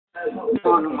Solomon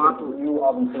Khan Matu, you're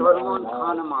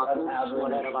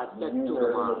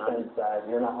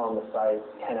not on the site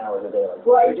 10 hours a day.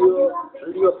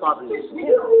 video publish.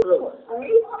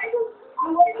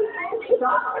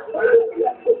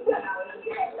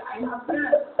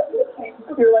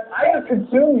 You're like, I have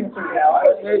consumed you for now.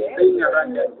 Being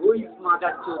abundant. Who is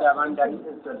mother to the abundant?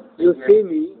 You see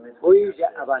me, who is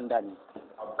abundant?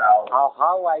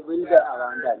 How I will be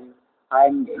abundant? I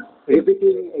am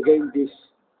repeating again this.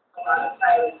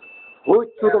 Who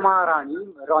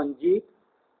Chudamarani, Ranjit,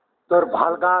 Tor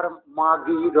Bhalgar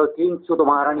Magi, Rotin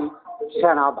Chudamarani,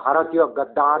 Sena, Bharatiya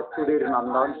Gaddar Chudir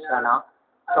Nandan, Sena,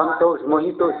 Santosh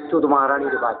Mohito Chudamarani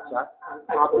Bacha.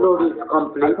 Upload is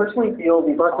complete. I personally feel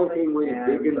the processing will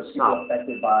begin now.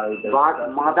 But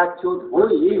Mother Chud, who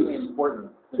is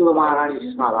important Chudamarani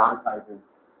Snala,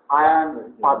 I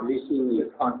am publishing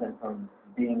it. Content from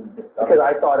being discovered. Because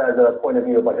I thought as a point of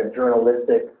view of like a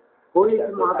journalistic who is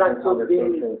Mother Chud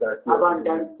being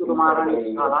abundant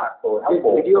Chudamarani Snala, this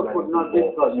video could not be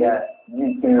processed.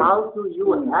 How do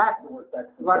you hack?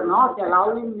 You are not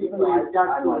allowing me to enter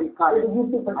to record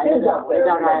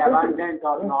whether I abandoned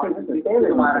or not.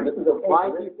 Why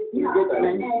this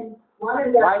engagement?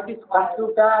 Why this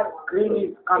computer screen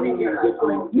is coming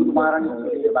engagement to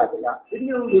Maharani?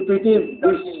 If it is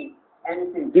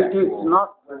this is not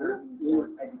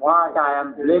what I am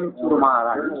blamed to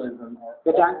Maharani.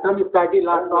 That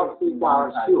AnthonyPadilla talks with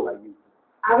our show.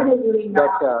 That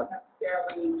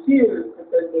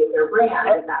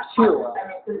sure,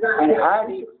 and had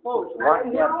exposed what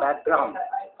their background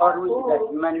or which the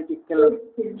humanitical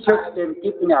system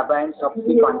keeping abeyance of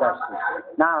the Undersea.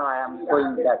 Now I am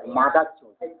showing that Mother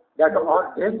that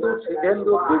all Hindu,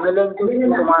 Siddhendu, Bimalendu,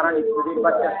 Chudamarani,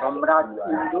 Chudibhatta, Samraj,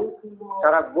 Hindu,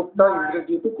 Tara Gupta,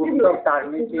 Indrajit, Gupta,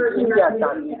 Tarniti, India,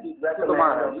 Tarniti,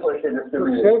 Chudamarani, to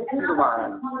save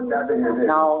Chudamarani.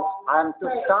 Now I am to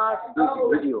start this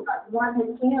video.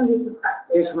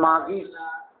 This Magi's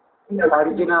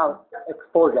original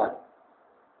exposure.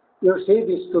 You see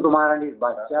this Chudamarani's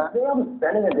bacha. They are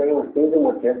spending a day with Susan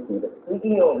Wojcicki, the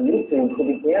CEO of YouTube, who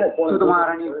began as one of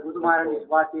Chudamarani is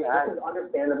what he has.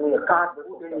 Understandably, a Can't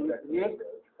put in his neck.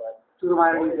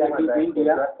 Chudamarani is like in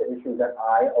India. The issues that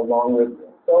I, along with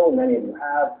so many of you,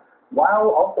 have, while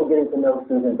also getting to know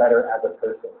Susan better as a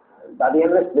person. By the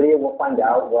end of this video, we'll find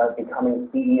out what becoming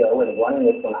CEO and running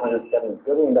this $107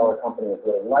 billion company is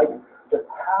really like, just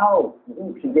how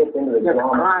deep she gets into the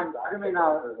crime,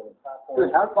 criminal, to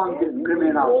help on this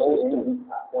criminal system.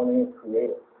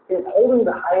 She is holding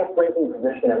the highest ranking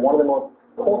position at one of the most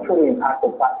culturally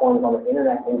impactful platforms on the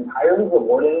internet, entirely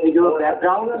rewarding. Your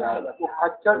background,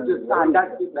 culture just under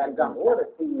the background.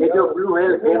 Your blue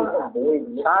hair,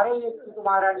 सारे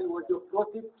Chudamarani, वो जो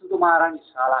Prosit Chudamarani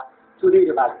साला चुरी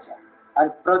के बादशाह, and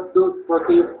Pradyut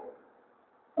Prosit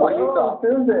महिला,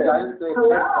 जयंत एक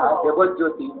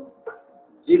देवज्योति,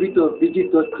 जीवित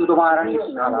विजित Chudamarani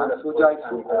साला, सुजय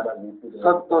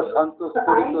संतोष संतोष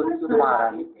परितो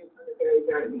Chudamarani. She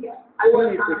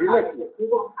is relative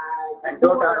and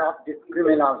daughter of this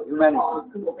criminal humanity.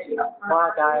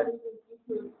 But I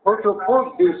want to put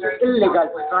this illegal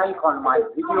strike on my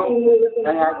video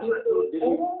and I need to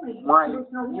delete my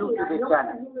YouTube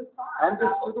channel. And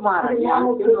this Chudamarani,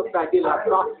 AnthonyPadilla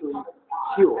talks to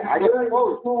you. I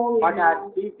expose what I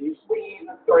did this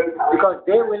because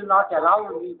they will not allow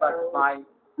me, but my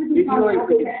video, if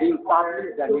it is being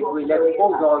published, then it will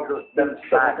expose all those things.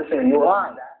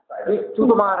 Why? This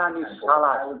Chudamarani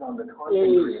Salas is so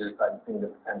many weakness.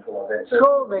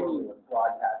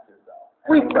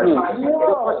 The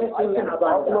processing and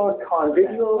abandonment.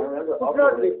 Video could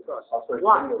not be processed.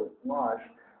 Why?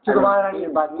 Chudamarani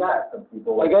Bhatia.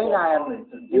 Again, I am.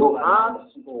 You ask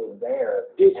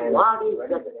this what is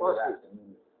that process?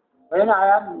 When I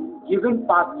am given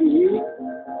public,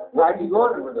 what your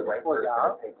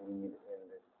exposure,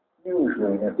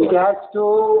 it has to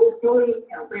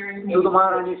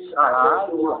Chudamarani Sala,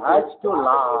 you has to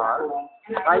learn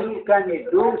how you can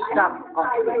do stuff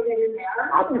complete.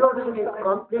 Uploading is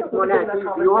complete when I think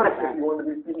your hand.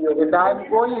 If I am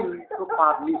going to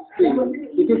publish things,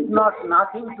 it is not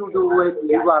nothing to do with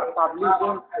you are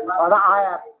publishing or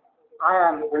I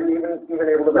am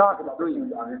not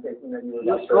doing.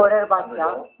 You sure bacha,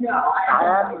 I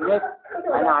am next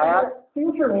and I am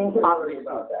publishing.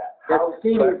 That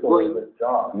thing is going.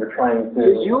 You're trying to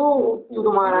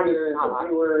Chudamarani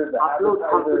upload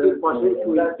complete process to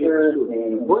it.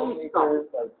 Who is come?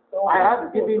 I have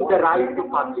given the right to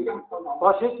publish.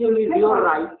 Processing is your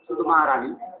right,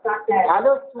 Chudamarani.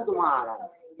 Hello, Chudamarani.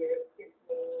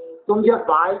 तुम जो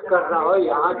file कर रहे हो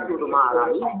यहाँ सुध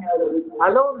महारानी,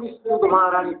 hello miss सुध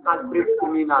महारानी culprit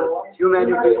criminal,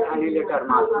 humanity annihilator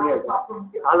mass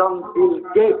along Bill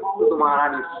Gates सुध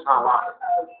महारानी साला,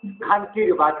 country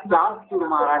बच्चा सुध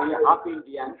महारानी half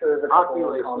Indian, half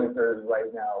US,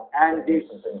 and this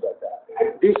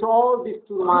all this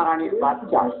सुध महारानी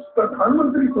बच्चा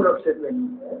प्रधानमंत्री सुरक्षित नहीं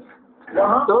है,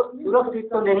 तो सुरक्षित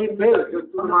तो नहीं थे जो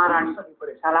सुध महारानी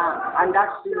साला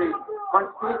अंडरसी में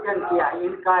कॉन्स्टिट्यूशन किया,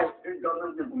 इनका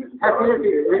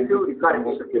फैसिलिटी रिड्यूस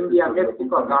करके इंडिया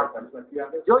मेक्सिको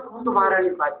गवर्नमेंट जो तुम्हारा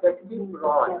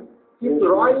chip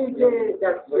Roy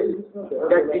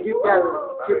that digital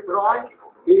chip Roy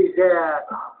is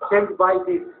sent by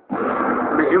this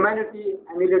humanity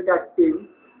annihilator team.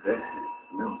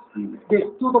 This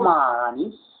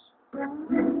Tudumaranis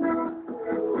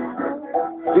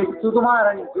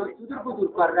जो सुदूर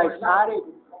कर रहा है सारे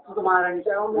Tudumaranis.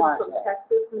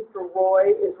 Texas, Mr. Roy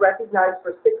is recognized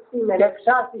for 60 minutes.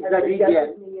 Texas is the region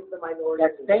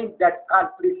that says that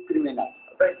conflict criminal.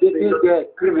 This is a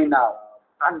criminal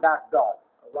underdog.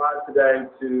 Today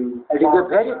to it is a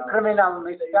very criminal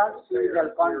Mr. Serial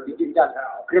digital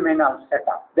criminal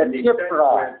setup. The chip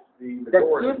Roy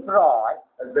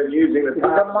has been using is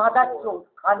the mother to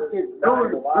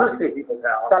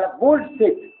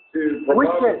bullshit,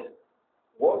 which is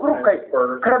crooked,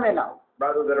 criminal.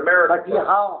 rather than America. But he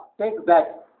take back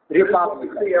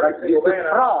Republican. But this is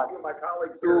fraud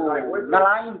to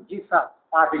malign Jesus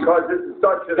party. Because this is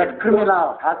such an that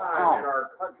criminal has time come. in our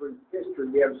country's history.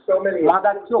 We have so many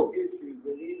Mother Joe, issues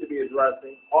we need to be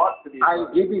addressing, ought to be I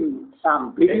addressed. give him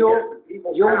some video.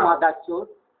 You Mother Joe,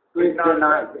 please Not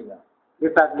deny addressing them.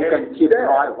 Republican And chief instead,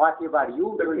 Roy, whatever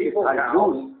you the do is People's House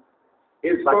Jews.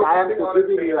 is But I am focusing to on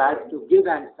give you as advancing to give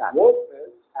answer.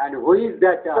 wokeness And who is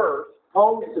that first.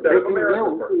 false instead of breaking America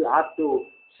news? first. You have to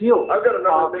show. I've got a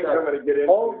number of things I'm going to get into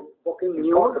False breaking to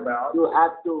news. talk about You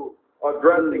have to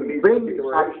addressing these bring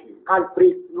particular such issues.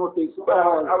 culprits notice But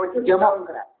all I would just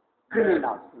Democrats,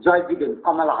 criminals, Joe Biden,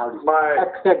 Kamala Harris, My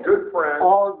etc. good friend,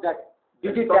 all that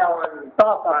digital someone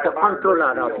top of I the admire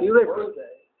controller great of deal, USA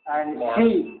birthday, and Mark. she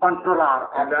controller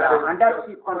of And the that is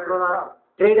Undersea controller,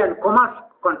 trade and commerce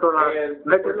controller, And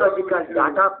meteorological for those who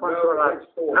data know controller, his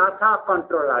story NASA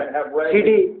controller, and have read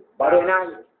CD, by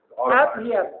RNI,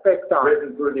 every aspect of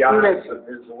written through the eyes USA. of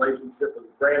his relationship with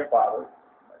his grandfather,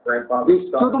 my This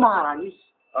grandfather's son. Sudhmaranis,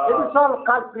 it's all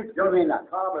culprit criminal.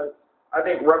 Thomas, I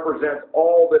think, represents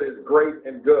all that is great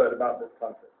and good about this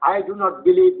country. I do not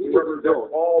believe He it is represents so.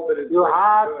 all that is You great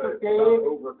have and to good take about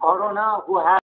overcoming Corona who has